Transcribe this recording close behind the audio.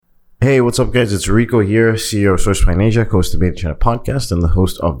Hey, what's up, guys? It's Rico here, CEO of SourceFind Asia, host of the Made in China podcast, and the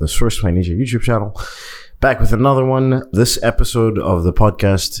host of the SourceFind Asia YouTube channel. Back with another one. This episode of the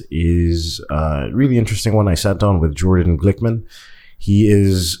podcast is a really interesting one. I sat down with Jordan Glickman. He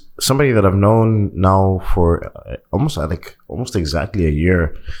is somebody that I've known now for almost exactly a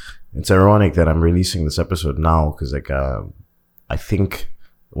year. It's ironic that I'm releasing this episode now because, I think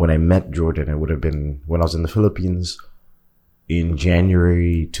when I met Jordan, it would have been when I was in the Philippines in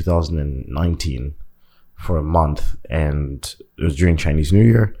January 2019 for a month, and it was during Chinese New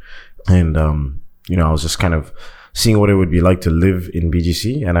Year. And, I was just kind of seeing what it would be like to live in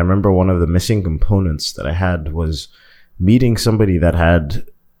BGC. And I remember one of the missing components that I had was meeting somebody that had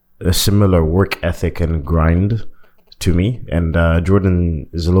a similar work ethic and grind to me. And Jordan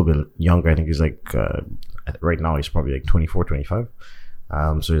is a little bit younger. I think he's right now he's probably 24, 25.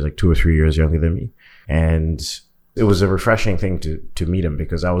 So he's 2 or 3 years younger than me. And it was a refreshing thing to meet him,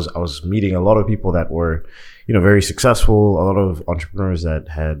 because I was meeting a lot of people that were, very successful, a lot of entrepreneurs that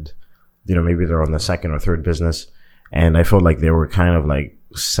had, maybe they're on the second or third business. And I felt like they were kind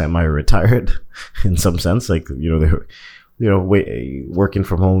of semi-retired in some sense. They were, working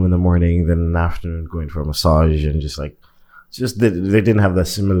from home in the morning, then in the afternoon going for a massage, and they didn't have that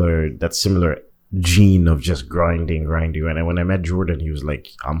similar gene of just grinding. And when I met Jordan, he was like,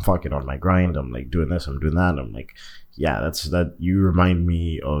 I'm fucking on my grind. I'm doing this, I'm doing that. I'm like, yeah, that you remind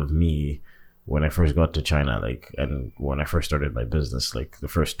me of me when I first got to China, and when I first started my business, the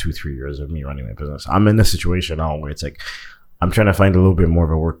first 2-3 years of me running my business. I'm in a situation now where it's I'm trying to find a little bit more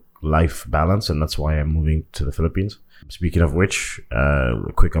of a work-life balance, and that's why I'm moving to the Philippines. Speaking of which, a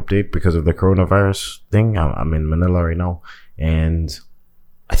quick update, because of the coronavirus thing, I'm in Manila right now, and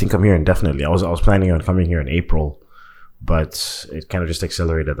I think I'm here indefinitely. I was planning on coming here in April, but it kind of just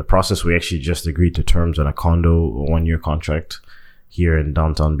accelerated the process. We actually just agreed to terms on a condo 1-year contract here in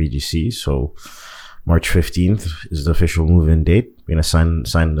downtown BGC. So March 15th is the official move-in date. We're going to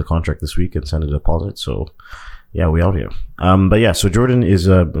sign the contract this week and send a deposit. So yeah, we out here. So Jordan is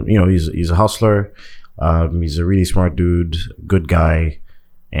he's a hustler. He's a really smart dude, good guy,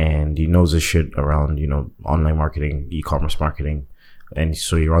 and he knows his shit around, online marketing, e-commerce marketing. And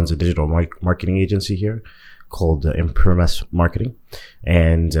so he runs a digital marketing agency here called Imprimis Marketing.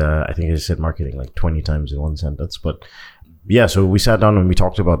 And I think I said marketing 20 times in one sentence. But yeah, so we sat down and we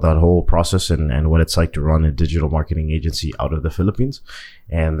talked about that whole process and what it's like to run a digital marketing agency out of the Philippines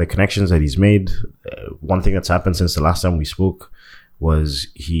and the connections that he's made. One thing that's happened since the last time we spoke was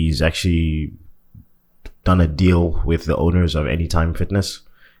he's actually done a deal with the owners of Anytime Fitness.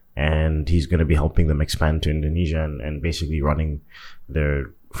 And he's going to be helping them expand to Indonesia and basically running their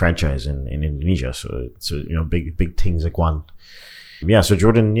franchise in Indonesia. So it's big things one. Yeah, so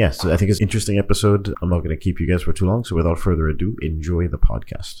Jordan, so I think it's an interesting episode. I'm not going to keep you guys for too long. So without further ado, enjoy the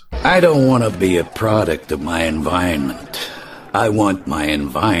podcast. I don't want to be a product of my environment. I want my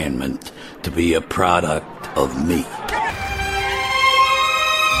environment to be a product of me.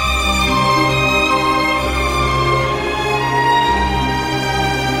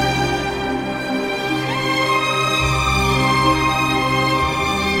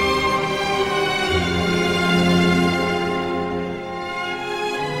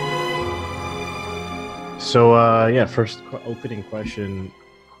 So, first opening question.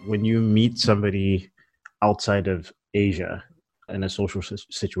 When you meet somebody outside of Asia in a social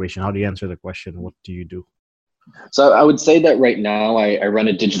situation, how do you answer the question? What do you do? So I would say that right now I run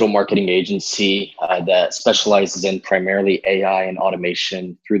a digital marketing agency that specializes in primarily AI and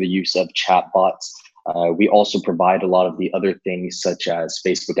automation through the use of chatbots. We also provide a lot of the other things such as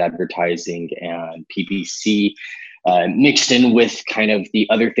Facebook advertising and PPC. Mixed in with kind of the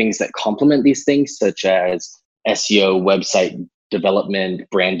other things that complement these things, such as SEO, website development,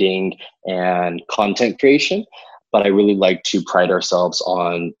 branding, and content creation. But I really like to pride ourselves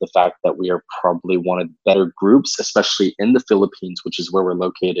on the fact that we are probably one of the better groups, especially in the Philippines, which is where we're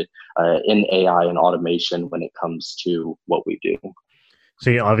located, in AI and automation when it comes to what we do.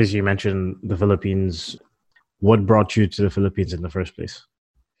 So obviously you mentioned the Philippines. What brought you to the Philippines in the first place?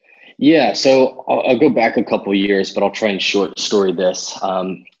 Yeah, so I'll go back a couple of years, but I'll try and short story this.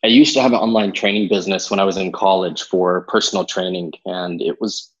 I used to have an online training business when I was in college for personal training, and it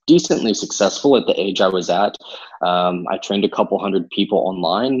was decently successful at the age I was at. I trained a couple hundred people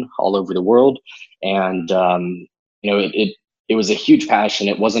online all over the world, and it was a huge passion.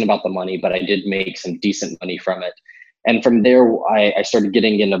 It wasn't about the money, but I did make some decent money from it. And from there, I started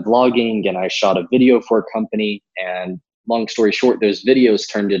getting into vlogging, and I shot a video for a company. And long story short, those videos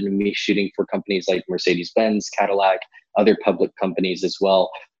turned into me shooting for companies like Mercedes-Benz, Cadillac, other public companies as well,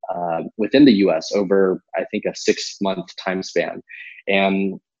 within the US over, I think, a 6-month time span.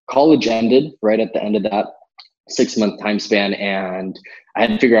 And college ended right at the end of that 6-month time span, and I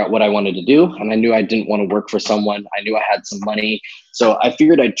had to figure out what I wanted to do. And I knew I didn't want to work for someone. I knew I had some money. So I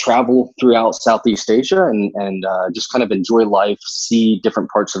figured I'd travel throughout Southeast Asia and just kind of enjoy life, see different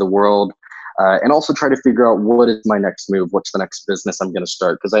parts of the world, and also try to figure out what is my next move, what's the next business I'm going to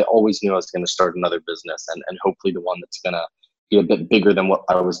start. Because I always knew I was going to start another business, and hopefully the one that's going to be a bit bigger than what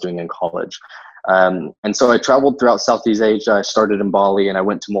I was doing in college. And so I traveled throughout Southeast Asia. I started in Bali and I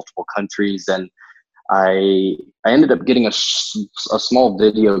went to multiple countries, and I ended up getting a small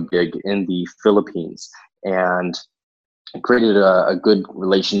video gig in the Philippines, and I created a good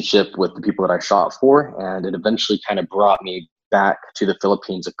relationship with the people that I shot for, and it eventually kind of brought me back to the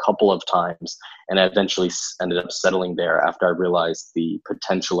Philippines a couple of times, and I eventually ended up settling there after I realized the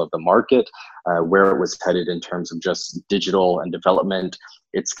potential of the market, where it was headed in terms of just digital and development.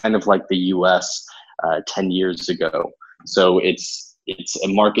 It's kind of like the US 10 years ago. So it's a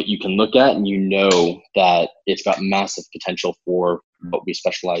market you can look at and you know that it's got massive potential for what we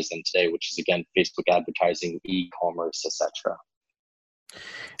specialize in today, which is, again, Facebook advertising, e-commerce, etc.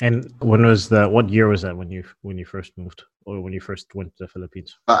 And what year was that when you first moved, or when you first went to the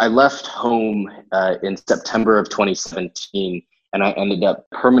Philippines? I left home in September of 2017, and I ended up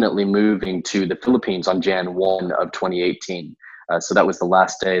permanently moving to the Philippines on Jan 1 of 2018. So that was the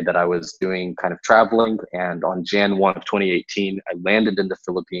last day that I was doing kind of traveling. And on Jan 1 of 2018, I landed in the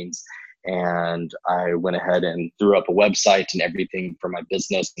Philippines, and I went ahead and threw up a website and everything for my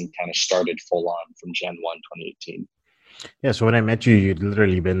business and kind of started full on from Jan 1, 2018. Yeah, so when I met you, you'd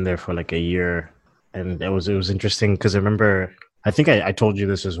literally been there for like a year, and it was interesting because I remember, I think I told you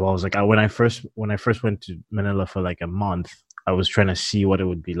this as well. I was like, when I first went to Manila for like a month, I was trying to see what it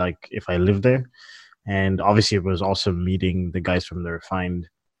would be like if I lived there, and obviously it was awesome meeting the guys from the Refined,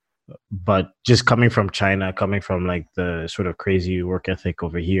 but just coming from China, coming from like the sort of crazy work ethic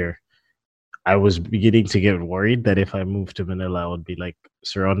over here, I was beginning to get worried that if I moved to Manila, I would be like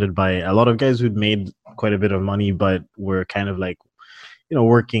surrounded by a lot of guys who'd made quite a bit of money, but were kind of like,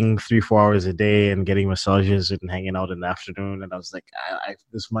 working 3-4 hours a day and getting massages and hanging out in the afternoon. And I was like,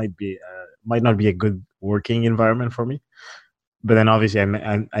 this might not be a good working environment for me. But then obviously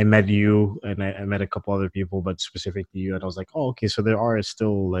I met you, and I met a couple other people, but specifically you, and I was like, oh, okay, so there are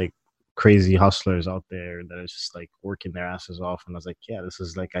still like crazy hustlers out there that are just like working their asses off. And I was like, yeah, this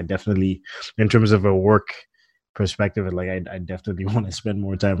is like, I definitely, in terms of a work perspective, like I definitely want to spend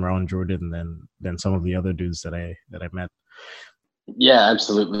more time around Jordan than some of the other dudes that I met. Yeah,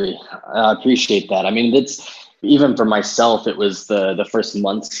 absolutely. I appreciate that. I mean, even for myself, it was the first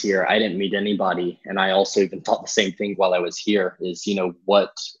months here, I didn't meet anybody. And I also even thought the same thing while I was here is,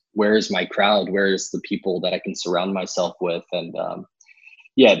 where is my crowd? Where is the people that I can surround myself with? And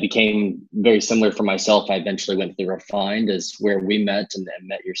yeah, it became very similar for myself. I eventually went to the Refined, is where we met, and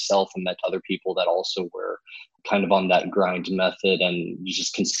met yourself and met other people that also were kind of on that grind method and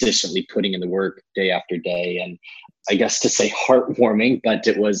just consistently putting in the work day after day. And I guess to say heartwarming, but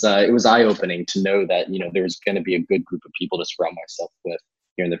it was eye-opening to know that, there's going to be a good group of people to surround myself with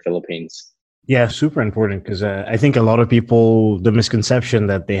here in the Philippines. Yeah, super important, because I think a lot of people, the misconception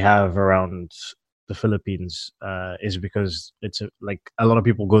that they have around the Philippines is because it's like a lot of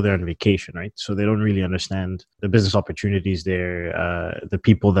people go there on vacation, right? So they don't really understand the business opportunities there, the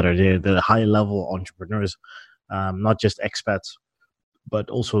people that are there, the high-level entrepreneurs, not just expats, but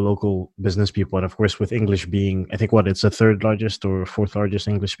also local business people. And of course, with English being, I think it's the third largest or fourth largest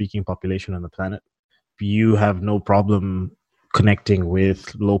English speaking population on the planet, you have no problem connecting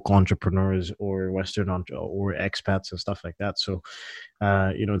with local entrepreneurs or Western or expats and stuff like that. So,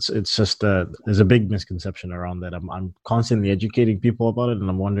 it's just there's a big misconception around that. I'm constantly educating people about it, and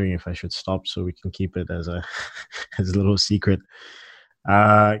I'm wondering if I should stop so we can keep it as a little secret.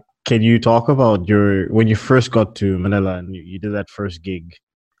 Can you talk about when you first got to Manila and you did that first gig?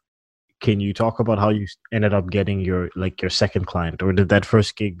 Can you talk about how you ended up getting your second client, or did that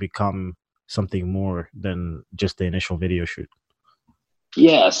first gig become something more than just the initial video shoot?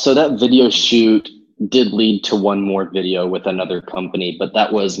 Yeah, so that video shoot did lead to one more video with another company, but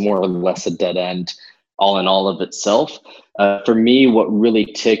that was more or less a dead end all in all of itself. For me, what really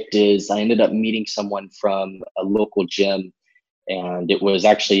ticked is I ended up meeting someone from a local gym, and it was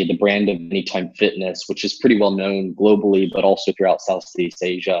actually the brand of Anytime Fitness, which is pretty well known globally, but also throughout Southeast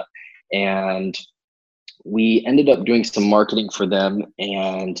Asia. And we ended up doing some marketing for them,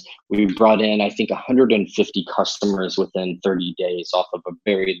 and we brought in, I think, 150 customers within 30 days off of a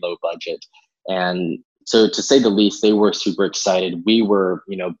very low budget. And So to say the least, they were super excited. We were,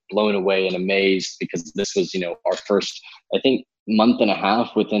 blown away and amazed because this was, our first, I think, month and a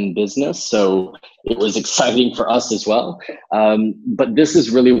half within business. So it was exciting for us as well. But this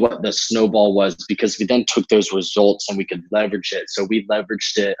is really what the snowball was, because we then took those results and we could leverage it. So we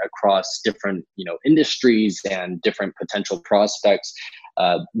leveraged it across different, industries and different potential prospects.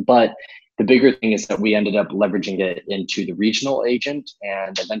 But the bigger thing is that we ended up leveraging it into the regional agent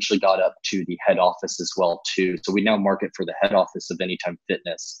and eventually got up to the head office as well too. So we now market for the head office of Anytime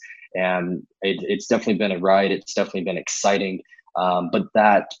Fitness, and it's definitely been a ride. It's definitely been exciting. But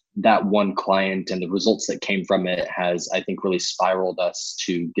that one client and the results that came from it has, I think, really spiraled us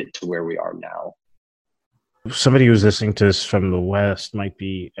to get to where we are now. Somebody who's listening to us from the West might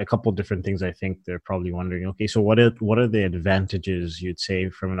be a couple different things. I think they're probably wondering, okay, so what are the advantages you'd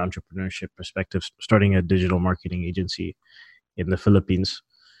say from an entrepreneurship perspective, starting a digital marketing agency in the Philippines?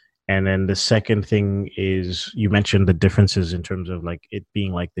 And then the second thing is, you mentioned the differences in terms of like it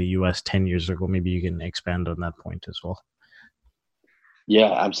being like the US 10 years ago. Maybe you can expand on that point as well.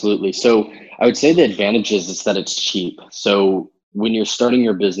 Yeah, absolutely. So I would say the advantage is that it's cheap. So when you're starting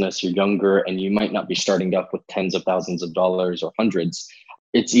your business, you're younger and you might not be starting up with tens of thousands of dollars or hundreds.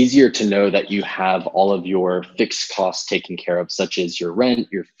 It's easier to know that you have all of your fixed costs taken care of, such as your rent,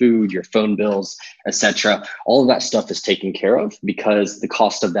 your food, your phone bills, etc. All of that stuff is taken care of because the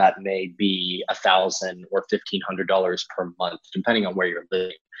cost of that may be $1,000 or $1,500 per month, depending on where you're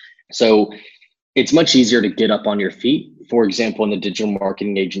living. So it's much easier to get up on your feet. For example, in the digital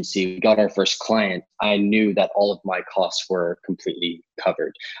marketing agency, we got our first client. I knew that all of my costs were completely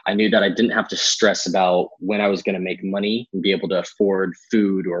covered. I knew that I didn't have to stress about when I was going to make money and be able to afford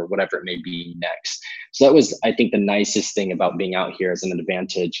food or whatever it may be next. So that was, I think, the nicest thing about being out here as an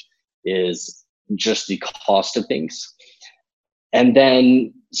advantage is just the cost of things. And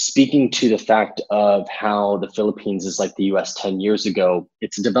then speaking to the fact of how the Philippines is like the US 10 years ago,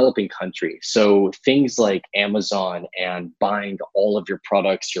 it's a developing country. So things like Amazon and buying all of your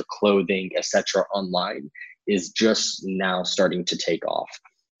products, your clothing, etc. online is just now starting to take off.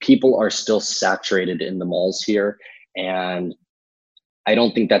 People are still saturated in the malls here, and I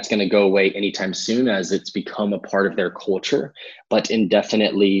don't think that's going to go away anytime soon, as it's become a part of their culture. But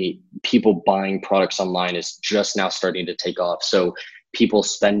indefinitely, people buying products online is just now starting to take off. So people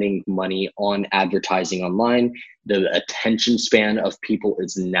spending money on advertising online, the attention span of people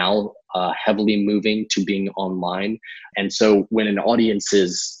is now heavily moving to being online. And so when an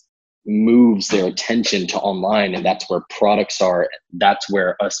audience moves their attention to online, and that's where products are, that's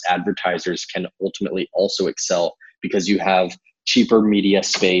where us advertisers can ultimately also excel, because you have cheaper media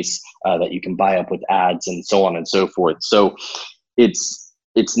space that you can buy up with ads and so on and so forth. So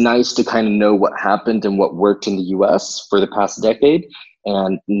it's nice to kind of know what happened and what worked in the US for the past decade.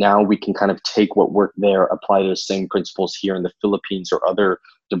 And now we can kind of take what worked there, apply those same principles here in the Philippines or other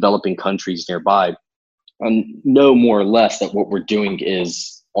developing countries nearby, and know more or less that what we're doing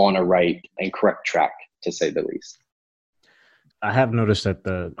is on a right and correct track, to say the least. I have noticed that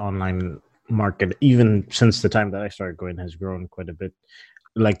the online market, even since the time that I started going, has grown quite a bit.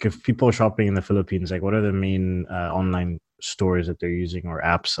 Like, if people are shopping in the Philippines, like, what are the main online stores that they're using, or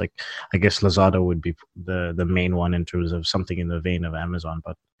apps? Like, I guess Lazada would be the main one in terms of something in the vein of Amazon.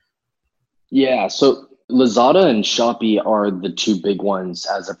 But yeah, so Lazada and Shopee are the two big ones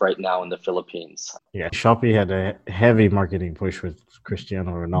as of right now in the Philippines. Yeah, Shopee had a heavy marketing push with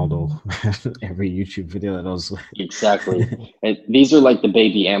Cristiano Ronaldo. Every YouTube video that was Exactly. And these are like the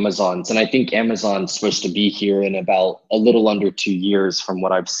baby Amazons. And I think Amazon's supposed to be here in about a little under 2 years from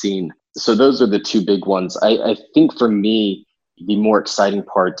what I've seen. So those are the two big ones. I think for me, the more exciting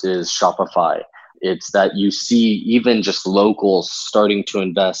part is Shopify. It's that you see even just locals starting to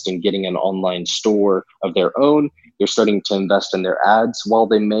invest in getting an online store of their own. They're starting to invest in their ads. While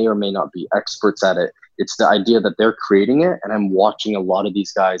they may or may not be experts at it, it's the idea that they're creating it. And I'm watching a lot of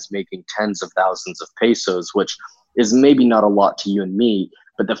these guys making tens of thousands of pesos, which is maybe not a lot to you and me,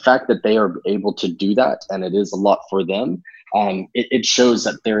 but the fact that they are able to do that, and it is a lot for them, it shows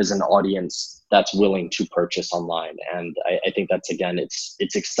that there is an audience that's willing to purchase online. And I think that's, again, it's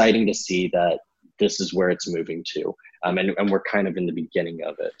exciting to see that this is where it's moving to. And we're kind of in the beginning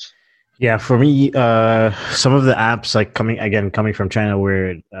of it. Yeah, for me, some of the apps, like coming from China,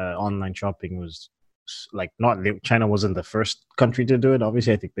 where online shopping was like China wasn't the first country to do it.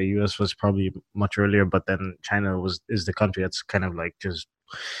 Obviously, I think the US was probably much earlier, but then China is the country that's kind of like just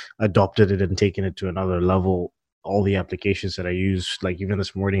adopted it and taken it to another level. All the applications that I use, like even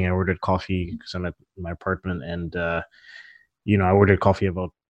this morning, I ordered coffee because I'm at my apartment, and I ordered coffee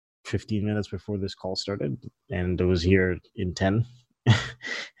about 15 minutes before this call started, and it was here in 10.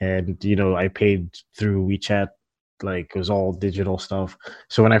 and I paid through WeChat. Like, it was all digital stuff.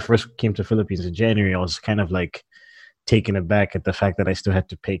 So when I first came to Philippines in January, I was kind of like taken aback at the fact that I still had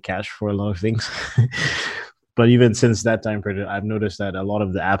to pay cash for a lot of things. But even since that time period, I've noticed that a lot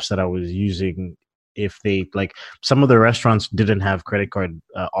of the apps that I was using, if they like, some of the restaurants didn't have credit card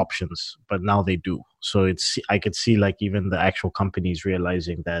options, but now they do. So I could see like even the actual companies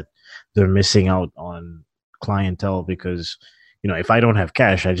realizing that they're missing out on clientele because if I don't have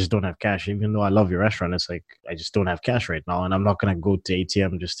cash, I just don't have cash. Even though I love your restaurant, it's like I just don't have cash right now, and I'm not gonna go to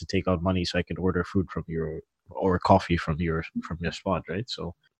ATM just to take out money so I can order food from your or coffee from your spot, right?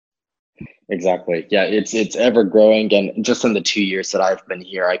 So Exactly. Yeah, it's ever growing, and just in the 2 years that I've been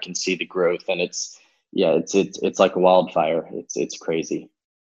here, I can see the growth, and it's like a wildfire. It's crazy.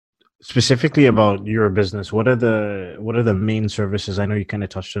 specifically about your business, what are the main services? I know you kind of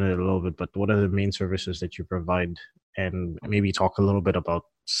touched on it a little bit, but what are the main services that you provide? And maybe talk a little bit about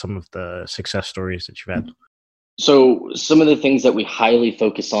some of the success stories that you've had. So some of the things that we highly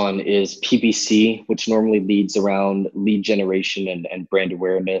focus on is PPC, which normally leads around lead generation and brand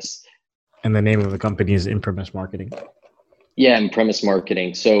awareness. And the name of the company is Imprimis Marketing. Yeah, Imprimis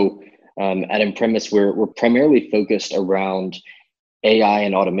Marketing. So at Imprimis, we're primarily focused around AI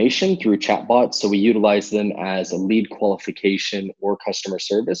and automation through chatbots. So we utilize them as a lead qualification or customer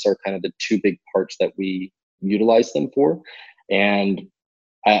service are kind of the two big parts that we utilize them for. And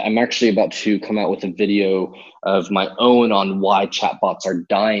I'm actually about to come out with a video of my own on why chatbots are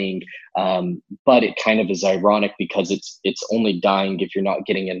dying. But it kind of is ironic because it's only dying if you're not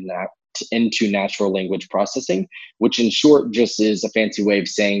getting into natural language processing, which in short just is a fancy way of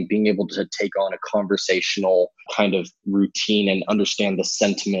saying being able to take on a conversational kind of routine and understand the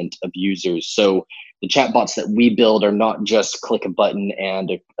sentiment of users. So the chatbots that we build are not just click a button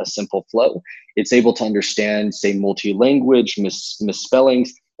and a simple flow. It's able to understand, say, multi-language,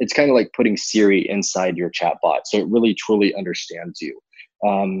 misspellings. It's kind of like putting Siri inside your chatbot. So it really, truly understands you.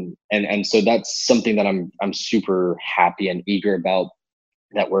 And so that's something that I'm super happy and eager about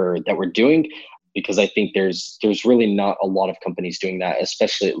that we're doing, because I think there's really not a lot of companies doing that,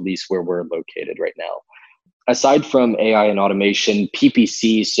 especially at least where we're located right now. Aside from AI and automation,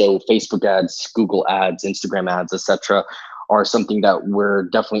 PPC, so Facebook ads, Google ads, Instagram ads, etc., are something that we're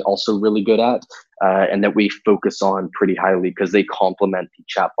definitely also really good at, and that we focus on pretty highly because they complement the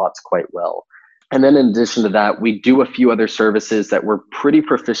chatbots quite well. And then in addition to that, we do a few other services that we're pretty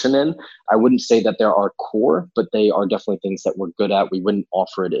proficient in. I wouldn't say that they're our core, but they are definitely things that we're good at. We wouldn't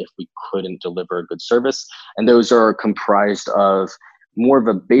offer it if we couldn't deliver a good service. And those are comprised of more of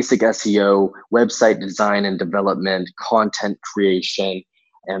a basic SEO, website design and development, content creation,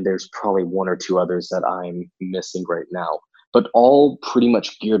 and there's probably one or two others that I'm missing right now. But all pretty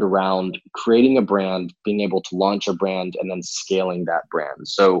much geared around creating a brand, being able to launch a brand, and then scaling that brand.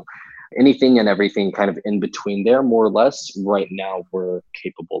 So anything and everything kind of in between there, more or less, right now we're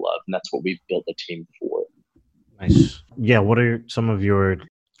capable of. And that's what we've built the team for. Nice. Yeah. What are some of your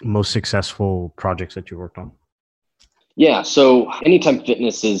most successful projects that you worked on? Yeah, so Anytime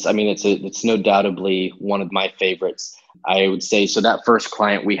Fitness is, I mean, it's no doubtably one of my favorites. I would say, so that first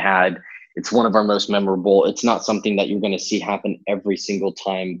client we had, it's one of our most memorable. It's not something that you're going to see happen every single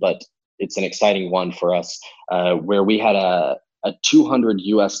time, but it's an exciting one for us, where we had a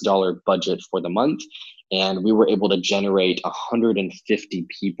 $200 budget for the month, and we were able to generate 150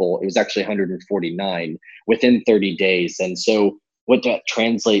 people. It was actually 149 within 30 days. And so what that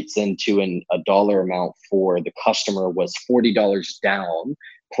translates into a dollar amount for the customer was $40 down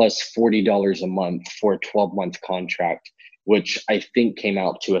plus $40 a month for a 12-month contract, which I think came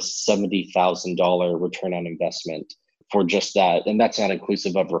out to a $70,000 return on investment for just that. And that's not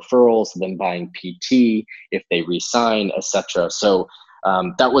inclusive of referrals, them buying PT, if they resign, etc. So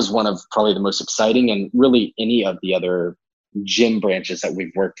that was one of probably the most exciting, and really any of the other gym branches that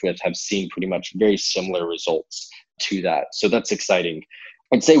we've worked with have seen pretty much very similar results to that. So that's exciting.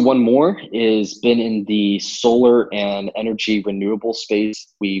 I'd say one more is been in the solar and energy renewable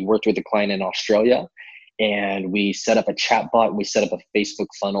space. We worked with a client in Australia, and we set up a chatbot, we set up a Facebook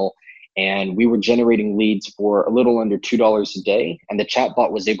funnel, and we were generating leads for a little under $2 a day. And the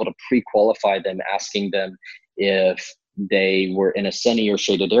chatbot was able to pre-qualify them, asking them if they were in a sunny or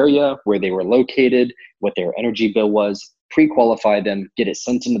shaded area, where they were located, what their energy bill was, pre-qualify them, get it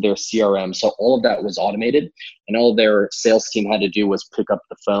sent into their CRM. So all of that was automated, and all their sales team had to do was pick up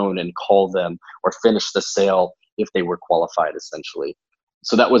the phone and call them or finish the sale if they were qualified, essentially.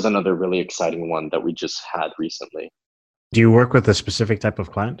 So that was another really exciting one that we just had recently. Do you work with a specific type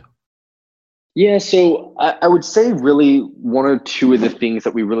of client? Yeah, so I would say really one or two of the things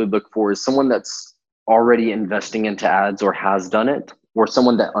that we really look for is someone that's already investing into ads or has done it. or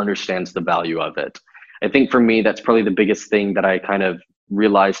someone that understands the value of it. I think for me, that's probably the biggest thing that I kind of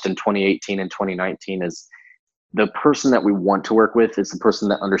realized in 2018 and 2019 is the person that we want to work with is the person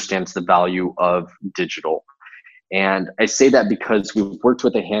that understands the value of digital. And I say that because we've worked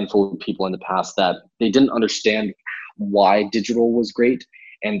with a handful of people in the past that they didn't understand why digital was great.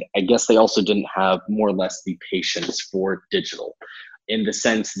 And I guess they also didn't have more or less the patience for digital, in the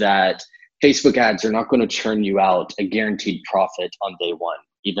sense that Facebook ads are not going to churn you out a guaranteed profit on day one,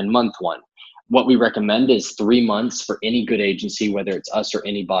 even month one. What we recommend is 3 months for any good agency, whether it's us or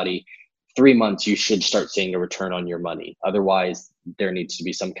anybody. 3 months, you should start seeing a return on your money. Otherwise, there needs to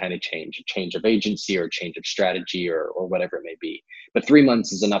be some kind of change, a change of agency or a change of strategy or whatever it may be. But 3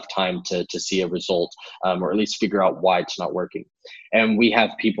 months is enough time to see a result, or at least figure out why it's not working. And we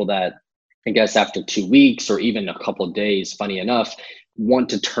have people that, I guess, after 2 weeks or even a couple of days, funny enough, want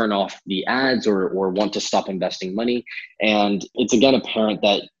to turn off the ads or want to stop investing money. And it's again apparent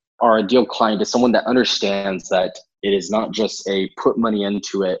that our ideal client is someone that understands that it is not just a put money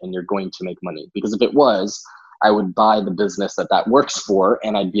into it and you're going to make money. Because if it was, I would buy the business that works for,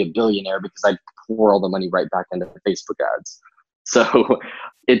 and I'd be a billionaire because I'd pour all the money right back into Facebook ads. So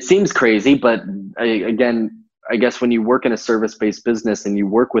it seems crazy, but again, I guess when you work in a service-based business and you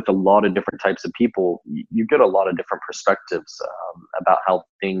work with a lot of different types of people, you get a lot of different perspectives about how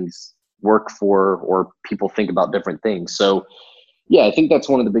things work for, or people think about different things. So yeah, I think that's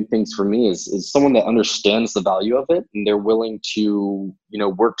one of the big things for me is someone that understands the value of it, and they're willing to,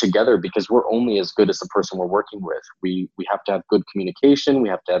 work together, because we're only as good as the person we're working with. We have to have good communication. We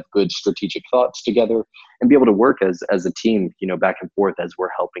have to have good strategic thoughts together and be able to work as a team, back and forth as we're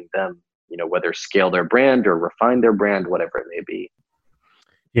helping them, whether scale their brand or refine their brand, whatever it may be.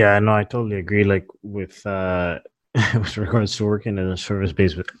 Yeah, no, I totally agree. Like with with regards to working in a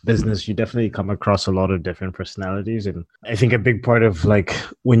service-based business, you definitely come across a lot of different personalities. And I think a big part of like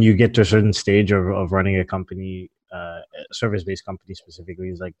when you get to a certain stage of running a company, a service-based company specifically,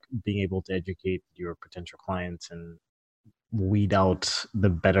 is like being able to educate your potential clients and weed out the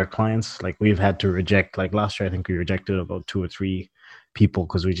better clients. Like we've had to reject, like last year, I think we rejected about 2 or 3 people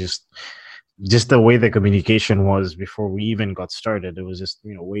because we just the way the communication was before we even got started, it was just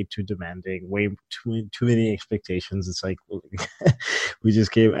way too demanding, way too many expectations. It's like we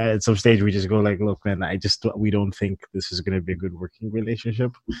just came at some stage, we just go like, look, man, we don't think this is going to be a good working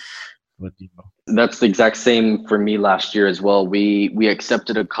relationship. But that's the exact same for me last year as well. We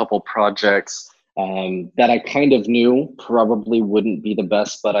accepted a couple projects that I kind of knew probably wouldn't be the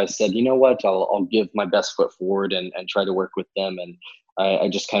best, but I said, you know what, I'll give my best foot forward and try to work with them. And I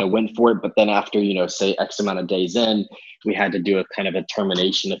just kind of went for it. But then after, say X amount of days in, we had to do a kind of a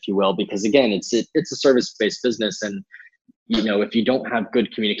termination, if you will, because again, it's a service-based business. And, if you don't have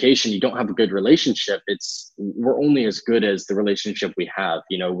good communication, you don't have a good relationship, we're only as good as the relationship we have.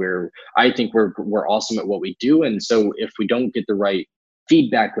 I think we're awesome at what we do. And so if we don't get the right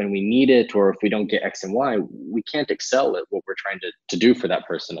feedback when we need it, or if we don't get X and Y, we can't excel at what we're trying to do for that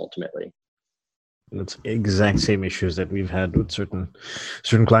person ultimately. That's exact same issues that we've had with certain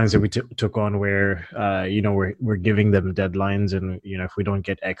clients that we took on, where we're giving them deadlines, and if we don't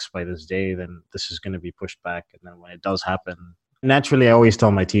get X by this day, then this is going to be pushed back. And then when it does happen, naturally, I always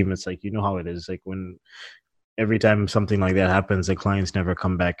tell my team, it's like, how it is. Like when every time something like that happens, the clients never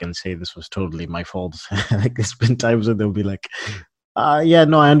come back and say this was totally my fault. Like there's been times when they'll be like, yeah,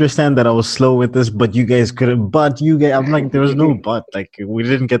 no, I understand that I was slow with this, but you guys couldn't. But you guys, I'm like, there was no but. Like we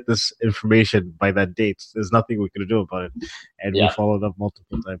didn't get this information by that date. There's nothing we could do about it, and we followed up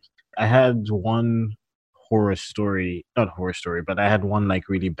multiple times. I had one not horror story, but I had one like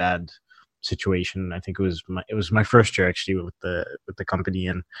really bad situation. I think it was my first year actually with the company,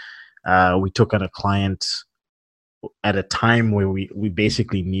 and we took on a client at a time where we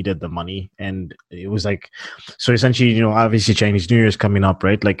basically needed the money. And it was like, so essentially, obviously Chinese New Year is coming up,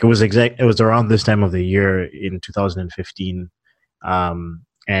 right? Like it was around this time of the year in 2015.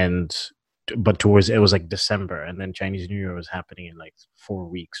 But it was like December, and then Chinese New Year was happening in like 4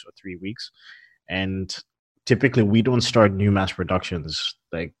 weeks or 3 weeks. And typically we don't start new mass productions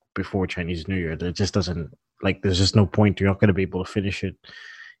like before Chinese New Year. It just doesn't, like, there's just no point. You're not going to be able to finish it.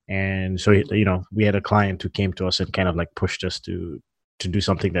 And so, we had a client who came to us and kind of like pushed us to do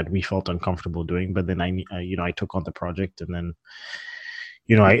something that we felt uncomfortable doing. But then I took on the project, and then,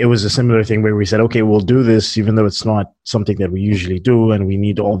 it was a similar thing where we said, okay, we'll do this, even though it's not something that we usually do. And we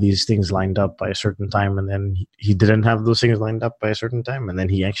need all these things lined up by a certain time. And then he didn't have those things lined up by a certain time. And then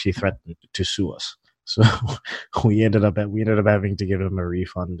he actually threatened to sue us. So we ended up having to give him a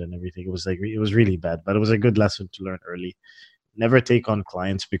refund and everything. It was really bad, but it was a good lesson to learn early. Never take on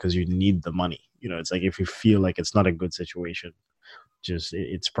clients because you need the money. It's like if you feel like it's not a good situation,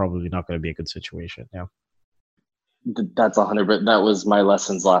 it's probably not going to be a good situation. Yeah. That's 100. That was my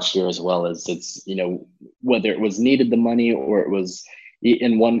lessons last year as well. Is it's whether it was needed the money or it was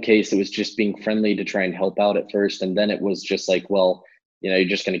in one case it was just being friendly to try and help out at first, and then it was just like, well, you're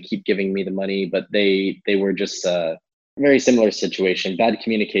just going to keep giving me the money. But they were just a very similar situation, bad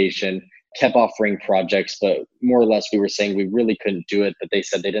communication, kept offering projects, but more or less we were saying we really couldn't do it, but they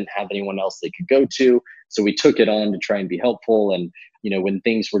said they didn't have anyone else they could go to, so we took it on to try and be helpful. And when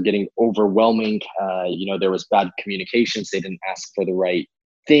things were getting overwhelming, there was bad communications. They didn't ask for the right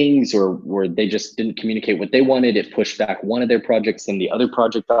things, or they just didn't communicate what they wanted. It pushed back one of their projects, and the other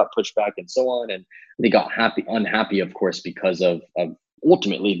project got pushed back, and so on. And they got unhappy, of course, because of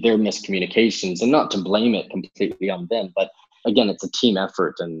ultimately their miscommunications, and not to blame it completely on them, but again, it's a team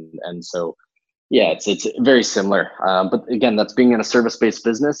effort. And so, yeah, it's very similar. But again, that's being in a service-based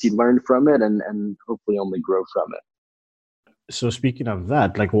business. You learn from it and hopefully only grow from it. So speaking of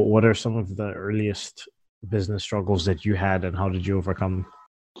that, like what are some of the earliest business struggles that you had, and how did you overcome?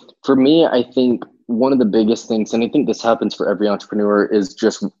 For me, I think one of the biggest things, and I think this happens for every entrepreneur, is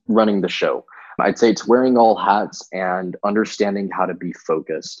just running the show. I'd say it's wearing all hats and understanding how to be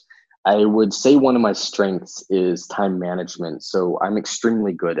focused. I would say one of my strengths is time management. So I'm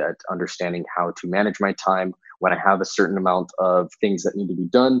extremely good at understanding how to manage my time. When I have a certain amount of things that need to be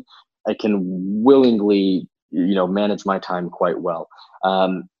done, I can willingly, manage my time quite well.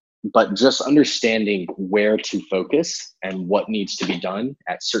 But just understanding where to focus and what needs to be done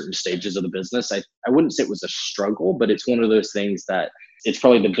at certain stages of the business, I wouldn't say it was a struggle, but it's one of those things that it's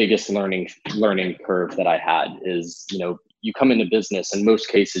probably the biggest learning curve that I had is, you come into business, in most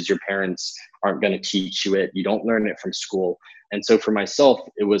cases, your parents aren't going to teach you it. You don't learn it from school. And so for myself,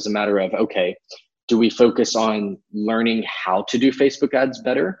 it was a matter of, okay, do we focus on learning how to do Facebook ads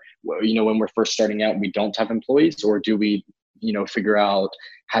better? When we're first starting out, we don't have employees, or do we, figure out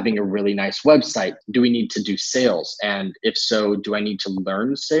having a really nice website? Do we need to do sales? And if so, do I need to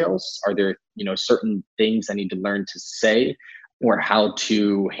learn sales? Are there, certain things I need to learn to say, or how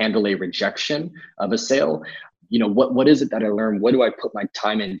to handle a rejection of a sale? What is it that I learned? What do I put my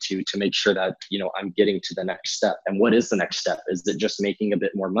time into to make sure that, I'm getting to the next step? And what is the next step? Is it just making a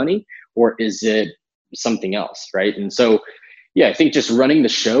bit more money, or is it something else? Right. And so, yeah, I think just running the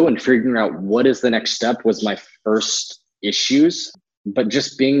show and figuring out what is the next step was my first issues. But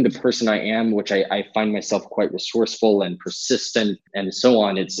just being the person I am, which I find myself quite resourceful and persistent and so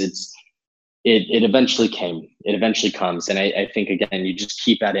on, it eventually came. It eventually comes. And I think, again, you just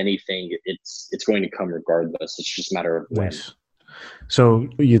keep at anything, it's going to come regardless. It's just a matter of when. Nice. So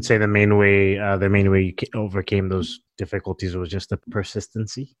you'd say the main way you overcame those difficulties was just the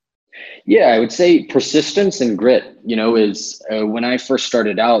persistency? Yeah, I would say persistence and grit, is when I first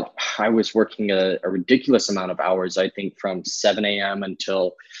started out, I was working a ridiculous amount of hours, I think from 7 a.m.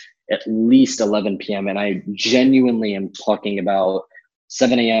 until at least 11 p.m. And I genuinely am talking about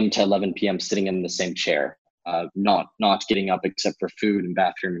 7 a.m. to 11 p.m. sitting in the same chair, not getting up except for food and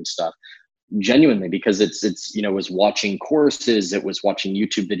bathroom and stuff. Genuinely, because it's was watching courses, it was watching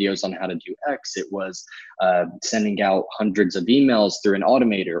YouTube videos on how to do X, it was sending out hundreds of emails through an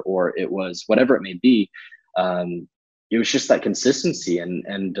automator, or it was whatever it may be. It was just that consistency,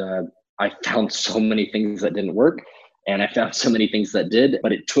 and I found so many things that didn't work, and I found so many things that did,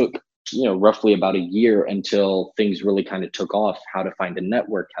 but it took roughly about a year until things really kind of took off. How to find a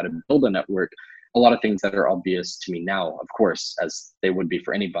network, how to build a network, a lot of things that are obvious to me now, of course, as they would be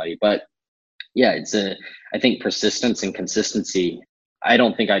for anybody. But yeah, I think persistence and consistency. I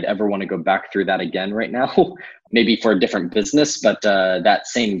don't think I'd ever want to go back through that again right now, maybe for a different business, but that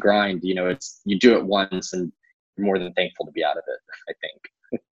same grind, you do it once and you're more than thankful to be out of it, I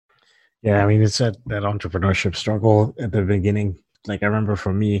think. Yeah, I mean, it's that entrepreneurship struggle at the beginning. Like I remember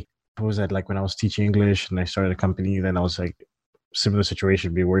for me, what was that, like when I was teaching English and I started a company, then I was like, similar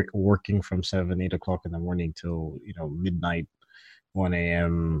situation, be working from 7, 8 o'clock in the morning till, midnight, 1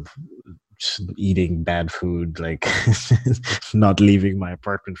 a.m., eating bad food, like not leaving my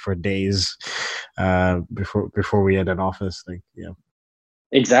apartment for days before we had an office. Like, yeah.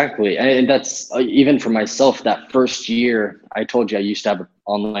 Exactly. And that's even for myself, that first year, I told you I used to have an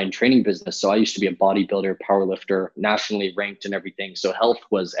online training business. So I used to be a bodybuilder, powerlifter, nationally ranked and everything. So health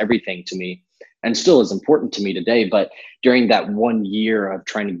was everything to me and still is important to me today. But during that 1 year of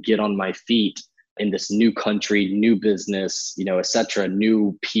trying to get on my feet in this new country, new business, et cetera,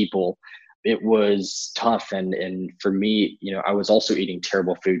 new people, it was tough. And for me, I was also eating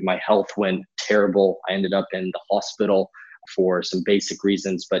terrible food. My health went terrible. I ended up in the hospital for some basic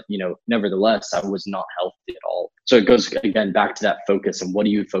reasons, but nevertheless, I was not healthy at all. So it goes again back to that focus. And what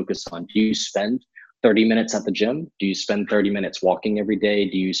do you focus on? Do you spend 30 minutes at the gym? Do you spend 30 minutes walking every day?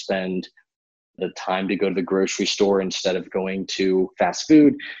 Do you spend the time to go to the grocery store instead of going to fast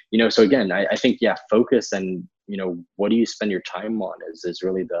food? So again, I think, focus and, what do you spend your time on is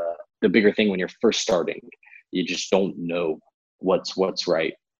really the bigger thing when you're first starting. You just don't know what's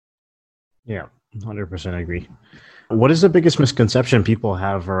right. Yeah, 100% agree. What is the biggest misconception people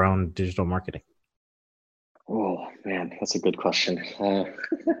have around digital marketing? Oh man, that's a good question.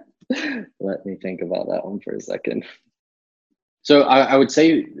 Let me think about that one for a second. So I would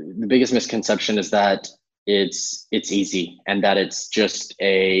say the biggest misconception is that it's easy and that it's just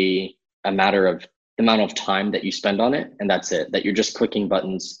a matter of the amount of time that you spend on it, and that's it, that you're just clicking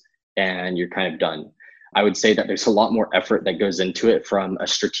buttons and you're kind of done. I would say that there's a lot more effort that goes into it from a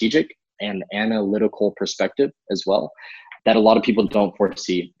strategic and analytical perspective as well, that a lot of people don't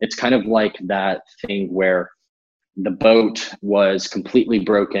foresee. It's kind of like that thing where the boat was completely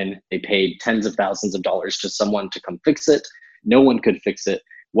broken. They paid tens of thousands of dollars to someone to come fix it. No one could fix it.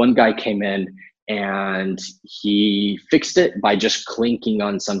 One guy came in and he fixed it by just clinking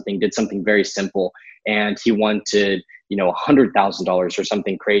on something, did something very simple. And he wanted, $100,000 or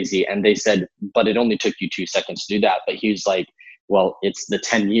something crazy. And they said, but it only took you 2 seconds to do that. But he was like, well, it's the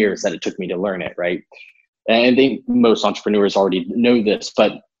 10 years that it took me to learn it, right? And I think most entrepreneurs already know this,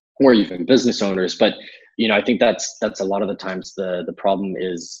 or even business owners, but I think that's a lot of the times the problem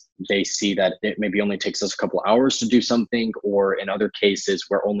is they see that it maybe only takes us a couple hours to do something, or in other cases,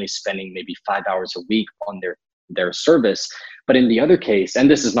 we're only spending maybe 5 hours a week on their service. But in the other case, and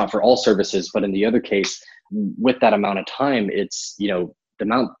this is not for all services, but in the other case, with that amount of time, it's, the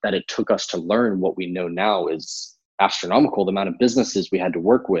amount that it took us to learn what we know now is astronomical. The amount of businesses we had to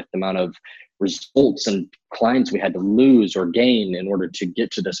work with, the amount of results and clients we had to lose or gain in order to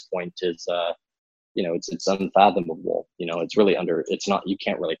get to this point is, it's unfathomable. It's really you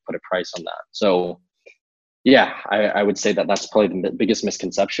can't really put a price on that. So yeah, I would say that that's probably the biggest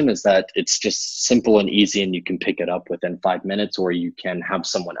misconception, is that it's just simple and easy and you can pick it up within 5 minutes, or you can have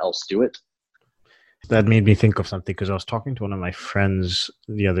someone else do it. That made me think of something, because I was talking to one of my friends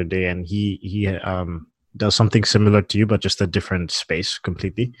the other day, and he does something similar to you, but just a different space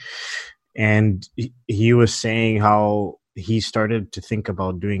completely. And he was saying how he started to think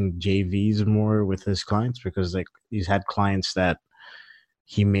about doing JVs more with his clients, because he's had clients that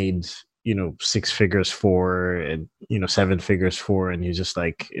he made 6 figures for, and 7 figures for, and you're just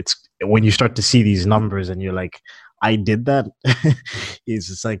like, it's when you start to see these numbers and you're like, I did that. He's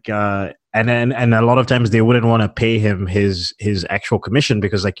just like and a lot of times they wouldn't want to pay him his actual commission,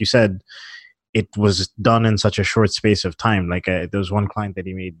 because like you said, it was done in such a short space of time. Like there was one client that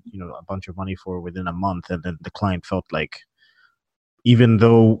he made a bunch of money for within a month, and then the client felt like, even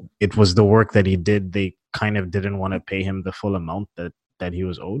though it was the work that he did, they kind of didn't want to pay him the full amount that he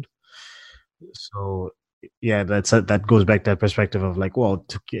was owed. So yeah, that goes back to that perspective of like, well,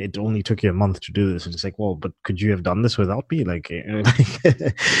 it only took you a month to do this, and it's like, well, but could you have done this without me?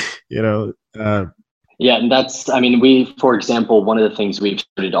 Yeah, and for example, one of the things we've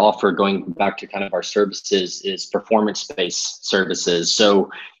started to offer, going back to kind of our services, is performance-based services. So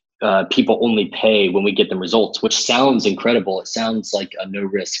people only pay when we get them results, which sounds incredible. It sounds like a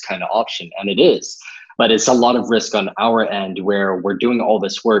no-risk kind of option, and it is. But it's a lot of risk on our end, where we're doing all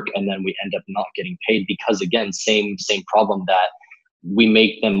this work and then we end up not getting paid, because again, same problem, that we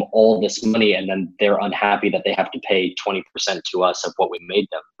make them all this money and then they're unhappy that they have to pay 20% to us of what we made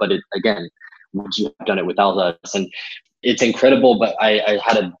them. But again, would you have done it without us? And it's incredible. But I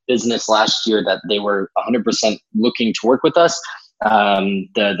had a business last year that they were 100% looking to work with us.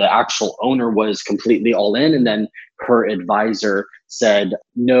 The actual owner was completely all in, and then her advisor said,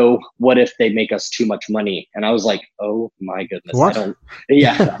 no, what if they make us too much money? And I was like, oh my goodness. What? I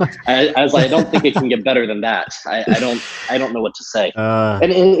was like, I don't think it can get better than that. I don't know what to say.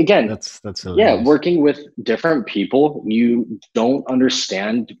 And again, that's working with different people, you don't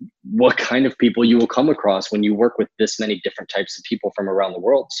understand what kind of people you will come across when you work with this many different types of people from around the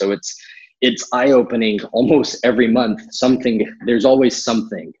world. So it's eye-opening almost every month. There's always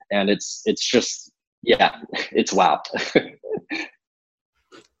something, and it's just, it's wow.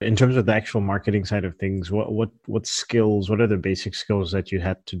 In terms of the actual marketing side of things, what are the basic skills that you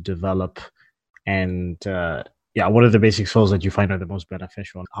had to develop, and what are the basic skills that you find are the most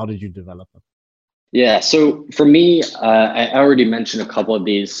beneficial? How did you develop them? Yeah, so for me, I already mentioned a couple of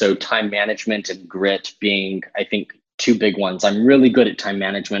these. So time management and grit being, I think, 2 big ones. I'm really good at time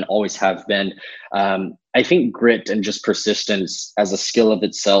management, always have been. I think grit and just persistence as a skill of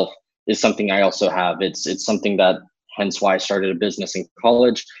itself is something I also have. It's something that, hence why I started a business in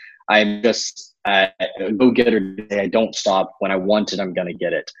college. I'm just a go-getter. I don't stop. When I want it, I'm going to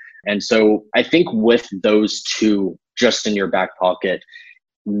get it. And so I think with those two just in your back pocket,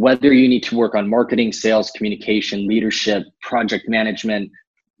 whether you need to work on marketing, sales, communication, leadership, project management,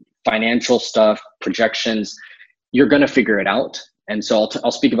 financial stuff, projections, you're going to figure it out. And so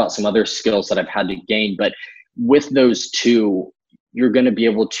I'll speak about some other skills that I've had to gain. But with those two, you're going to be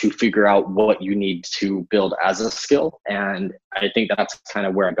able to figure out what you need to build as a skill. And I think that's kind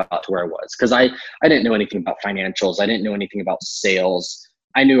of where I got to where I was. Because I didn't know anything about financials. I didn't know anything about sales.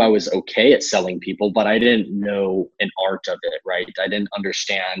 I knew I was okay at selling people, but I didn't know an art of it, right? I didn't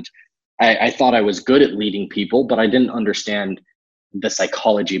understand. I thought I was good at leading people, but I didn't understand the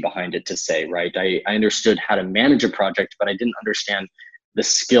psychology behind it to say, right? I understood how to manage a project, but I didn't understand the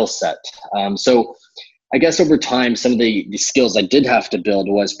skill set. So I guess over time, some of the skills I did have to build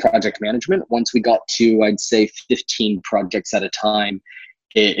was project management. Once we got to, I'd say 15 projects at a time,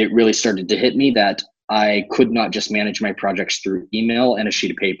 it really started to hit me that I could not just manage my projects through email and a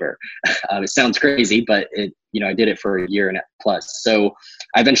sheet of paper. It sounds crazy, but I did it for a year and plus. So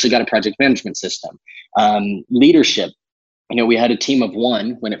I eventually got a project management system. Leadership. We had a team of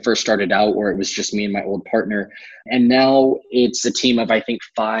one when it first started out, where it was just me and my old partner. And now it's a team of, I think,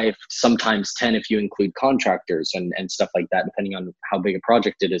 5, sometimes 10, if you include contractors and stuff like that, depending on how big a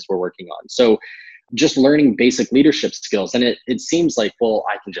project it is we're working on. So just learning basic leadership skills. And it seems like, well,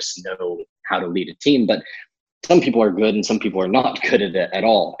 I can just know how to lead a team, but some people are good and some people are not good at it at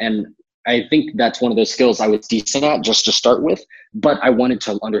all. And I think that's one of those skills I was decent at just to start with, but I wanted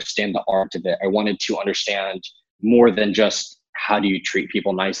to understand the art of it. I wanted to understand more than just how do you treat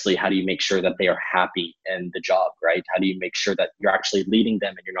people nicely? How do you make sure that they are happy in the job, right? How do you make sure that you're actually leading them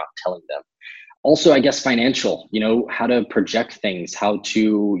and you're not telling them? Also, I guess financial, how to project things, how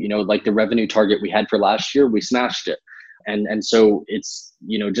to, like the revenue target we had for last year, we smashed it. And so it's,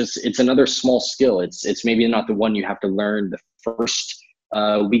 it's another small skill. It's maybe not the one you have to learn the first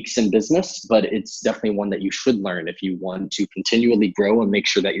weeks in business, but it's definitely one that you should learn if you want to continually grow and make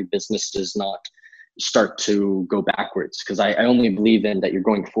sure that your business does not start to go backwards, because I only believe in that you're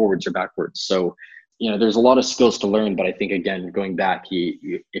going forwards or backwards. So, there's a lot of skills to learn, but I think, again, going back,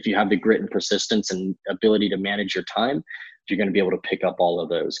 if you have the grit and persistence and ability to manage your time, you're going to be able to pick up all of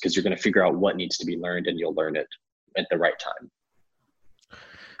those, because you're going to figure out what needs to be learned and you'll learn it at the right time.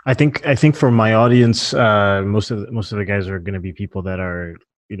 I think for my audience, most of the guys are going to be people that are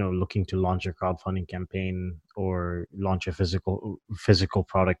looking to launch a crowdfunding campaign or launch a physical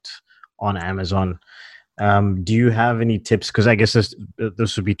product on Amazon. Do you have any tips? Because I guess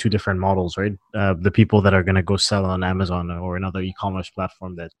this would be two different models, right? The people that are going to go sell on Amazon or another e-commerce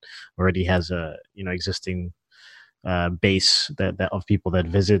platform that already has a existing base that of people that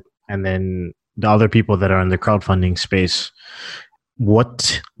visit, and then the other people that are in the crowdfunding space.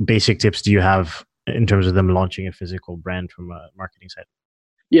 What basic tips do you have in terms of them launching a physical brand from a marketing side?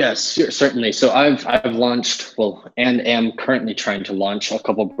 Yes, certainly. So I've launched, and am currently trying to launch a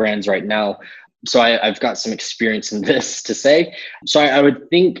couple of brands right now. So I've got some experience in this to say. So I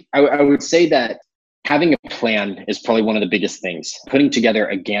would say that having a plan is probably one of the biggest things. Putting together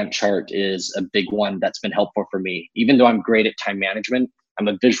a Gantt chart is a big one that's been helpful for me. Even though I'm great at time management, I'm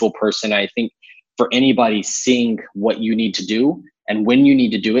a visual person. I think for anybody, seeing what you need to do and when you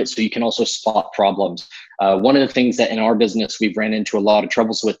need to do it, so you can also spot problems. One of the things that in our business we've ran into a lot of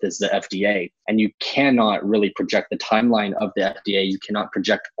troubles with is the FDA, and you cannot really project the timeline of the FDA. You cannot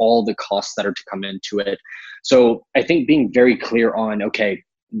project all the costs that are to come into it. So I think being very clear on, okay,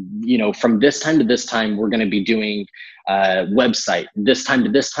 from this time to this time, we're going to be doing website. This time to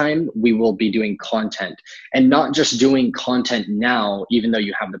this time, we will be doing content, and not just doing content now, even though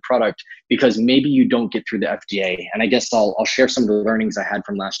you have the product, because maybe you don't get through the FDA. And I guess I'll share some of the learnings I had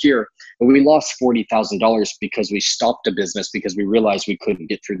from last year. But we lost $40,000 because we stopped a business because we realized we couldn't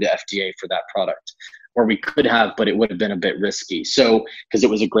get through the FDA for that product, or we could have, but it would have been a bit risky. So, because it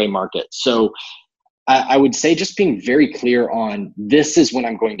was a gray market. So I would say just being very clear on, this is when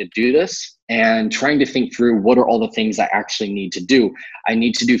I'm going to do this, and trying to think through what are all the things I actually need to do. I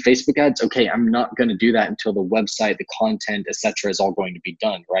need to do Facebook ads. Okay, I'm not going to do that until the website, the content, etc., is all going to be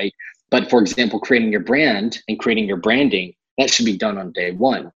done, right? But for example, creating your brand and creating your branding, that should be done on day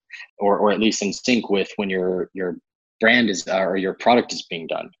one, or at least in sync with when your brand is or your product is being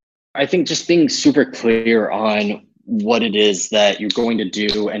done. I think just being super clear on what it is that you're going to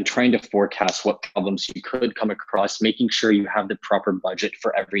do and trying to forecast what problems you could come across, making sure you have the proper budget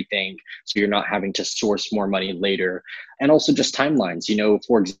for everything so you're not having to source more money later. And also just timelines.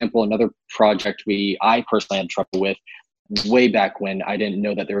 For example, another project I personally had trouble with way back when I didn't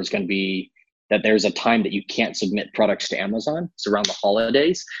know that there was going to be that there's a time that you can't submit products to Amazon. It's around the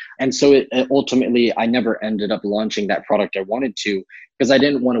holidays. And so it ultimately, I never ended up launching that product I wanted to, because I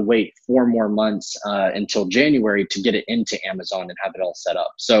didn't want to wait 4 more months until January to get it into Amazon and have it all set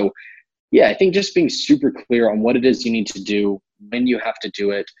up. So yeah, I think just being super clear on what it is you need to do, when you have to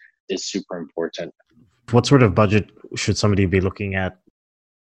do it, is super important. What sort of budget should somebody be looking at?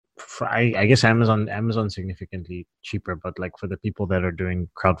 I guess Amazon's significantly cheaper, but like for the people that are doing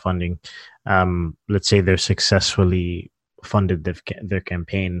crowdfunding, let's say they're successfully funded their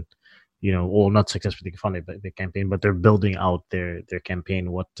campaign, or not successfully funded, but their campaign, but they're building out their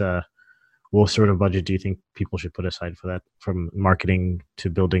campaign. What sort of budget do you think people should put aside for that, from marketing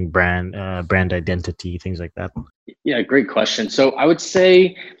to building brand identity, things like that? Yeah, great question. So I would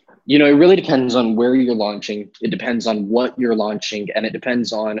say, it really depends on where you're launching. It depends on what you're launching, and it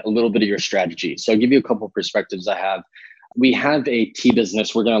depends on a little bit of your strategy. So I'll give you a couple of perspectives I have. We have a tea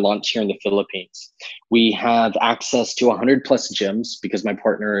business we're going to launch here in the Philippines. We have access to 100 plus gyms because my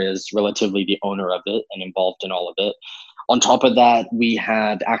partner is relatively the owner of it and involved in all of it. On top of that, we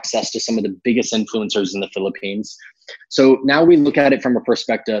have access to some of the biggest influencers in the Philippines. So now we look at it from a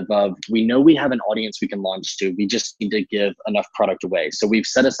perspective of, we know we have an audience we can launch to. We just need to give enough product away. So we've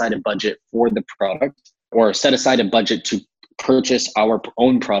set aside a budget for the product, or set aside a budget to purchase our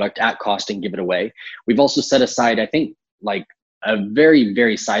own product at cost and give it away. We've also set aside, I think, like a very,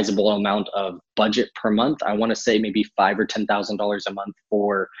 very sizable amount of budget per month. I want to say maybe $5,000 or $10,000 a month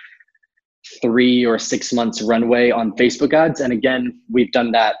for 3 or 6 months runway on Facebook ads. And again, we've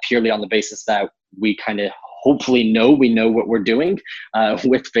done that purely on the basis that we kind of hopefully we know what we're doing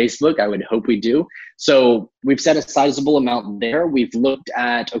with Facebook. I would hope we do. So we've set a sizable amount there. We've looked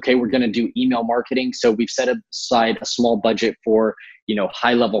at, okay, we're going to do email marketing. So we've set aside a small budget for,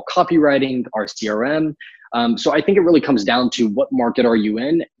 high level copywriting, our CRM. So I think it really comes down to, what market are you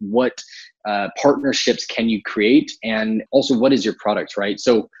in? What partnerships can you create? And also, what is your product, right?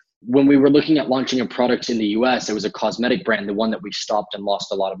 So when we were looking at launching a product in the US, it was a cosmetic brand, the one that we stopped and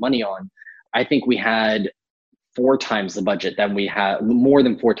lost a lot of money on. I think we had 4 times the budget than we have, more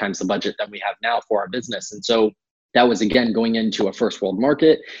than 4 times the budget that we have now for our business. And so that was, again, going into a first world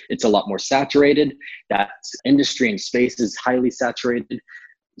market. It's a lot more saturated. That industry and space is highly saturated.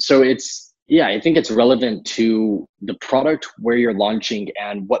 So I think it's relevant to the product, where you're launching,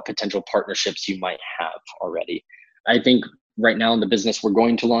 and what potential partnerships you might have already. I think right now in the business we're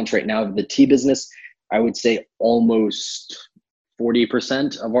going to launch right now, the tea business, I would say almost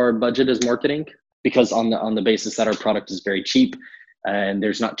 40% of our budget is marketing, because on the basis that our product is very cheap and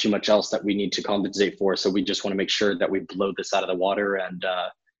there's not too much else that we need to compensate for. So we just want to make sure that we blow this out of the water, and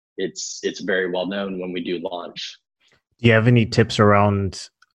it's very well known when we do launch. Do you have any tips around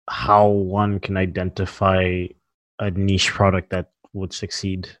how one can identify a niche product that would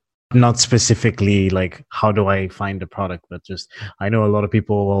succeed? Not specifically like, how do I find a product, but just, I know a lot of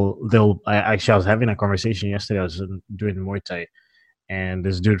people I was having a conversation yesterday. I was doing Muay Thai, and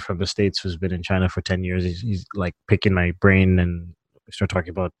this dude from the States who's been in China for 10 years, he's like picking my brain, and we start talking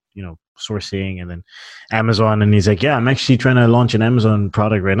about, sourcing and then Amazon. And he's like, yeah, I'm actually trying to launch an Amazon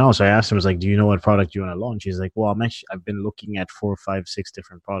product right now. So I asked him, I was like, do you know what product you want to launch? He's like, well, I've been looking at 4, 5, 6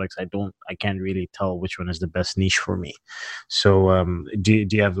 different products. I can't really tell which one is the best niche for me. So do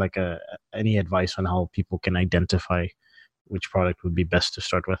you have like any advice on how people can identify which product would be best to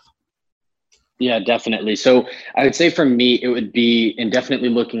start with? Yeah, definitely. So I would say for me, it would be definitely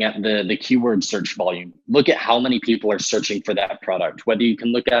looking at the keyword search volume. Look at how many people are searching for that product, whether you can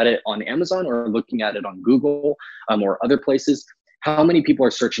look at it on Amazon or looking at it on Google or other places. How many people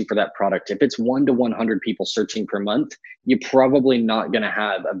are searching for that product? If it's 1 to 100 people searching per month, you're probably not going to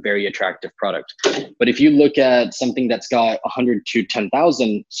have a very attractive product. But if you look at something that's got 100 to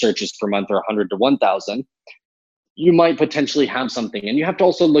 10,000 searches per month, or 100 to 1,000, you might potentially have something. And you have to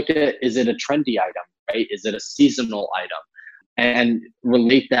also look at, is it a trendy item, right? Is it a seasonal item? And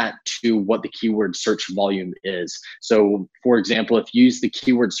relate that to what the keyword search volume is. So for example, if you use the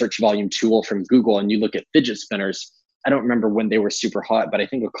keyword search volume tool from Google and you look at fidget spinners, I don't remember when they were super hot, but I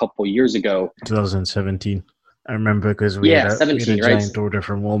think a couple years ago. 2017. I remember, because we had a giant order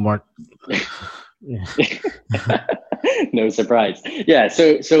from Walmart. No surprise. Yeah.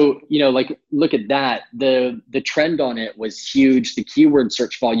 So, like, look at that. The trend on it was huge. The keyword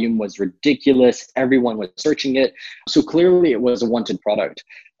search volume was ridiculous. Everyone was searching it. So clearly it was a wanted product.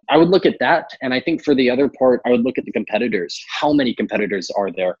 I would look at that. And I think for the other part, I would look at the competitors. How many competitors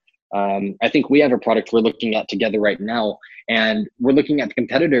are there? I think we have a product we're looking at together right now, and we're looking at the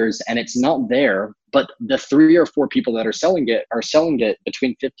competitors, and it's not there, but the 3 or 4 people that are selling it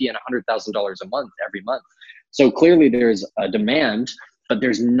between $50,000 and $100,000 a month every month. So clearly there's a demand, but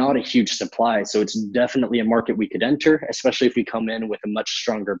there's not a huge supply. So it's definitely a market we could enter, especially if we come in with a much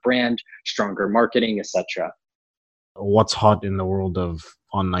stronger brand, stronger marketing, etc. What's hot in the world of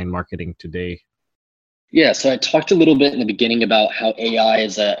online marketing today? Yeah, so I talked a little bit in the beginning about how AI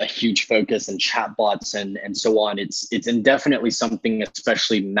is a huge focus and chatbots and so on. It's indefinitely something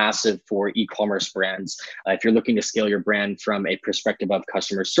especially massive for e-commerce brands. If you're looking to scale your brand from a perspective of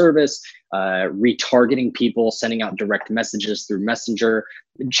customer service, retargeting people, sending out direct messages through Messenger,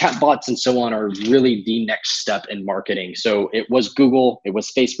 chatbots and so on are really the next step in marketing. So it was Google, it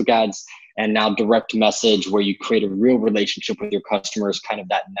was Facebook ads, and now direct message where you create a real relationship with your customers, kind of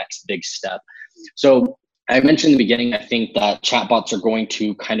that next big step. So I mentioned in the beginning, I think that chatbots are going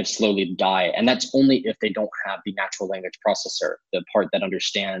to kind of slowly die. And that's only if they don't have the natural language processor, the part that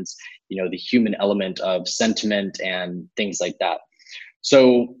understands, the human element of sentiment and things like that.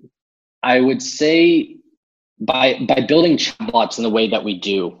 So I would say by building chatbots in the way that we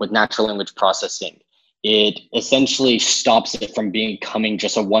do with natural language processing, it essentially stops it from becoming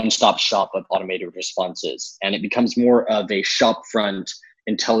just a one-stop shop of automated responses. And it becomes more of a shopfront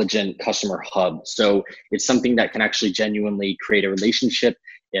intelligent customer hub. So it's something that can actually genuinely create a relationship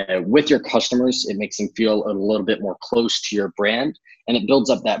with your customers. It makes them feel a little bit more close to your brand, and it builds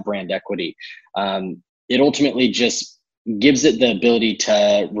up that brand equity. It ultimately just gives it the ability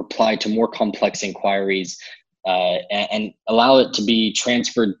to reply to more complex inquiries and allow it to be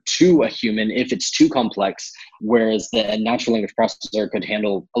transferred to a human if it's too complex, whereas the natural language processor could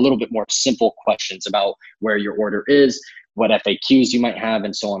handle a little bit more simple questions about where your order is, what FAQs you might have,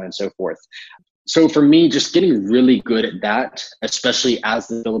 and so on and so forth. So for me, just getting really good at that, especially as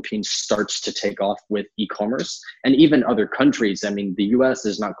the Philippines starts to take off with e-commerce, and even other countries. I mean, the US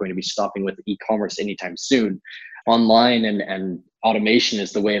is not going to be stopping with e-commerce anytime soon. Online and automation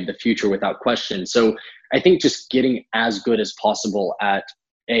is the way of the future without question. So I think just getting as good as possible at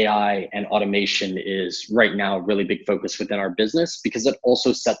AI and automation is right now a really big focus within our business, because it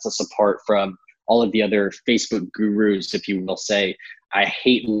also sets us apart from all of the other Facebook gurus, if you will say. I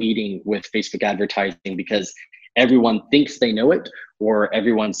hate leading with Facebook advertising because everyone thinks they know it, or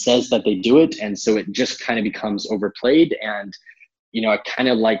everyone says that they do it. And so it just kind of becomes overplayed. And, I kind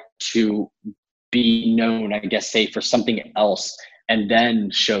of like to be known, I guess, say, for something else, and then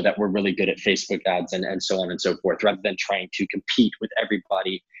show that we're really good at Facebook ads and so on and so forth, rather than trying to compete with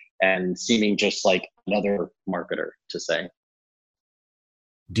everybody and seeming just like another marketer, to say.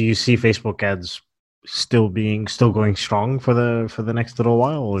 Do you see Facebook ads still going strong for the next little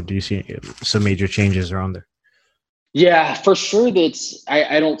while, or do you see some major changes around there? Yeah, for sure.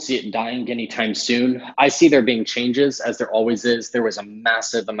 I don't see it dying anytime soon. I see there being changes, as there always is. There was a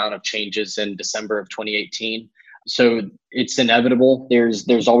massive amount of changes in December of 2018. So it's inevitable.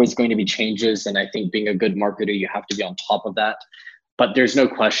 There's always going to be changes. And I think being a good marketer, you have to be on top of that. But there's no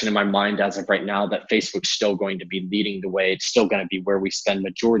question in my mind as of right now that Facebook's still going to be leading the way. It's still going to be where we spend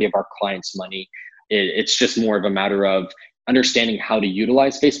majority of our clients' money. It's just more of a matter of understanding how to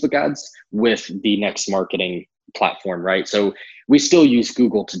utilize Facebook ads with the next marketing platform, right? So we still use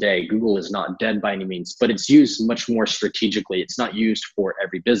Google today. Google is not dead by any means, but it's used much more strategically. It's not used for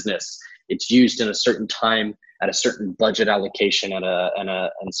every business. It's used in a certain time at a certain budget allocation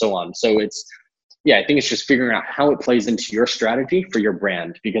and so on. So I think it's just figuring out how it plays into your strategy for your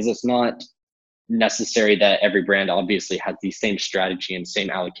brand, because it's not necessary that every brand obviously has the same strategy and same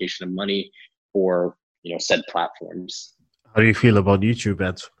allocation of money for, said platforms. How do you feel about YouTube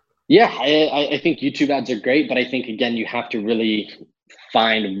ads? Yeah, I think YouTube ads are great, but I think, again, you have to really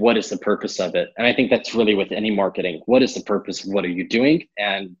find what is the purpose of it. And I think that's really with any marketing. What is the purpose? What are you doing?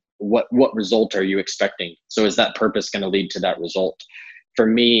 And what result are you expecting? So is that purpose going to lead to that result? For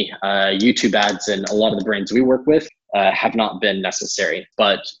me, YouTube ads and a lot of the brands we work with have not been necessary,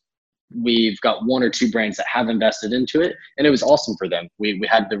 but we've got one or two brands that have invested into it, and it was awesome for them. We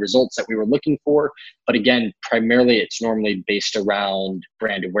had the results that we were looking for, but again, primarily it's normally based around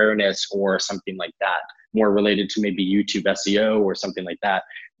brand awareness or something like that, more related to maybe YouTube SEO or something like that,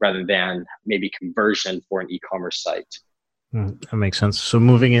 rather than maybe conversion for an e-commerce site. That makes sense. So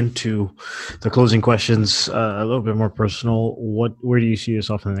moving into the closing questions, a little bit more personal, where do you see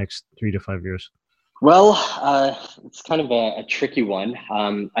yourself in the next 3 to 5 years? Well, it's kind of a tricky one.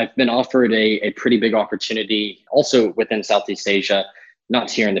 I've been offered a pretty big opportunity also within Southeast Asia, not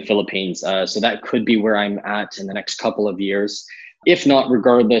here in the Philippines. So that could be where I'm at in the next couple of years. If not,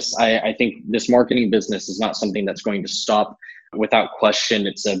 regardless, I think this marketing business is not something that's going to stop. Without question,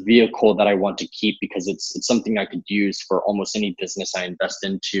 it's a vehicle that I want to keep because it's something I could use for almost any business I invest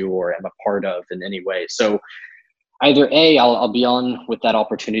into or am a part of in any way. So either I'll be on with that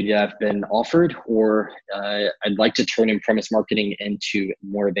opportunity that I've been offered, or I'd like to turn in-premise marketing into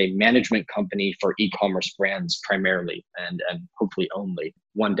more of a management company for e-commerce brands primarily, and hopefully only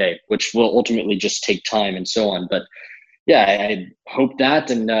one day, which will ultimately just take time and so on. But yeah, I hope that.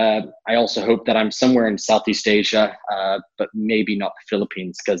 And I also hope that I'm somewhere in Southeast Asia, but maybe not the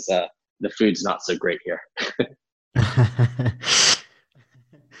Philippines, because the food's not so great here.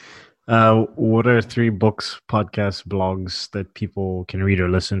 What are 3 books, podcasts, blogs that people can read or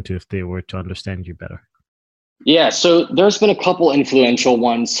listen to if they were to understand you better? Yeah, so there's been a couple influential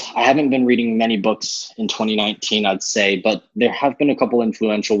ones. I haven't been reading many books in 2019, I'd say, but there have been a couple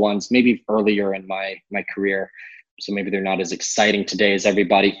influential ones, maybe earlier in my career. So maybe they're not as exciting today as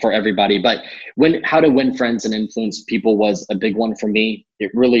for everybody. But How to Win Friends and Influence People was a big one for me. It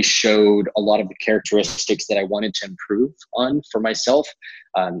really showed a lot of the characteristics that I wanted to improve on for myself.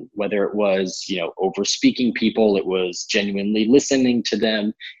 Whether it was, over speaking people, it was genuinely listening to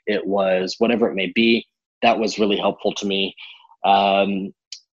them, it was whatever it may be. That was really helpful to me.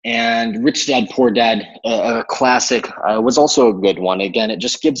 And Rich Dad, Poor Dad, a classic, was also a good one. Again, it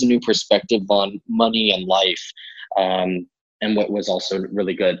just gives a new perspective on money and life. And what was also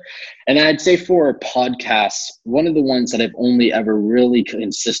really good. And I'd say for podcasts, one of the ones that I've only ever really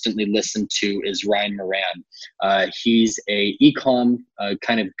consistently listened to is Ryan Moran. He's a e-com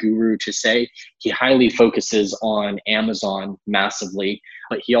kind of guru to say. He highly focuses on Amazon massively,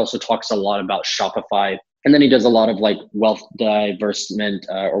 but he also talks a lot about Shopify. And then he does a lot of like wealth divestment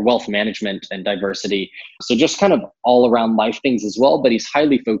or wealth management and diversity. So just kind of all around life things as well, but he's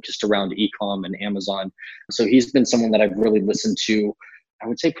highly focused around e-com and Amazon. So he's been someone that I've really listened to, I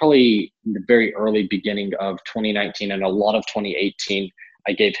would say probably in the very early beginning of 2019 and a lot of 2018.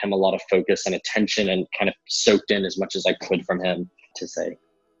 I gave him a lot of focus and attention and kind of soaked in as much as I could from him to say.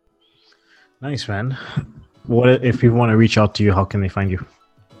 Nice, man. What if people want to reach out to you, how can they find you?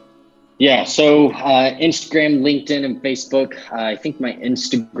 Yeah, so Instagram, LinkedIn, and Facebook. I think my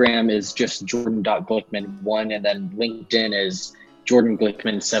Instagram is just jordan.glickman1, and then LinkedIn is Jordan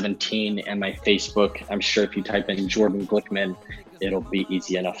Glickman 17, and my Facebook, I'm sure if you type in Jordan Glickman, it'll be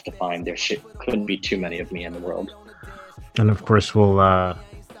easy enough to find. There couldn't be too many of me in the world. And of course, we'll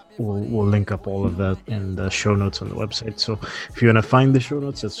link up all of that in the show notes on the website. So if you want to find the show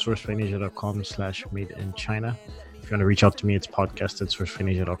notes, it's sourcefinasia.com/made-in-China. If you want to reach out to me, it's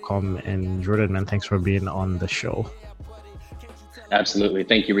podcast@sourcefinasia.com. And Jordan, man, thanks for being on the show. Absolutely.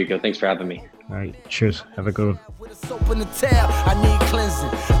 Thank you, Rico. Thanks for having me. All right. Cheers. Have a good one. With a soap in the tab, I need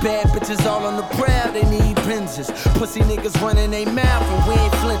cleansing. Bad bitches all on the prowl, they need binges. Pussy niggas running they mouth and we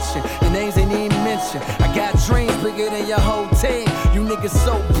ain't flinching. The names ain't even mentioned. I got dreams bigger than your whole team. You niggas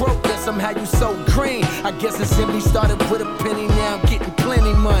so broke that somehow you so green. I guess it simply started with a penny, now I'm getting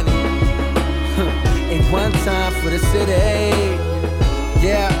plenty money. Ain't one time for the city,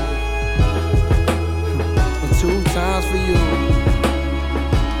 yeah. And 2 times for you.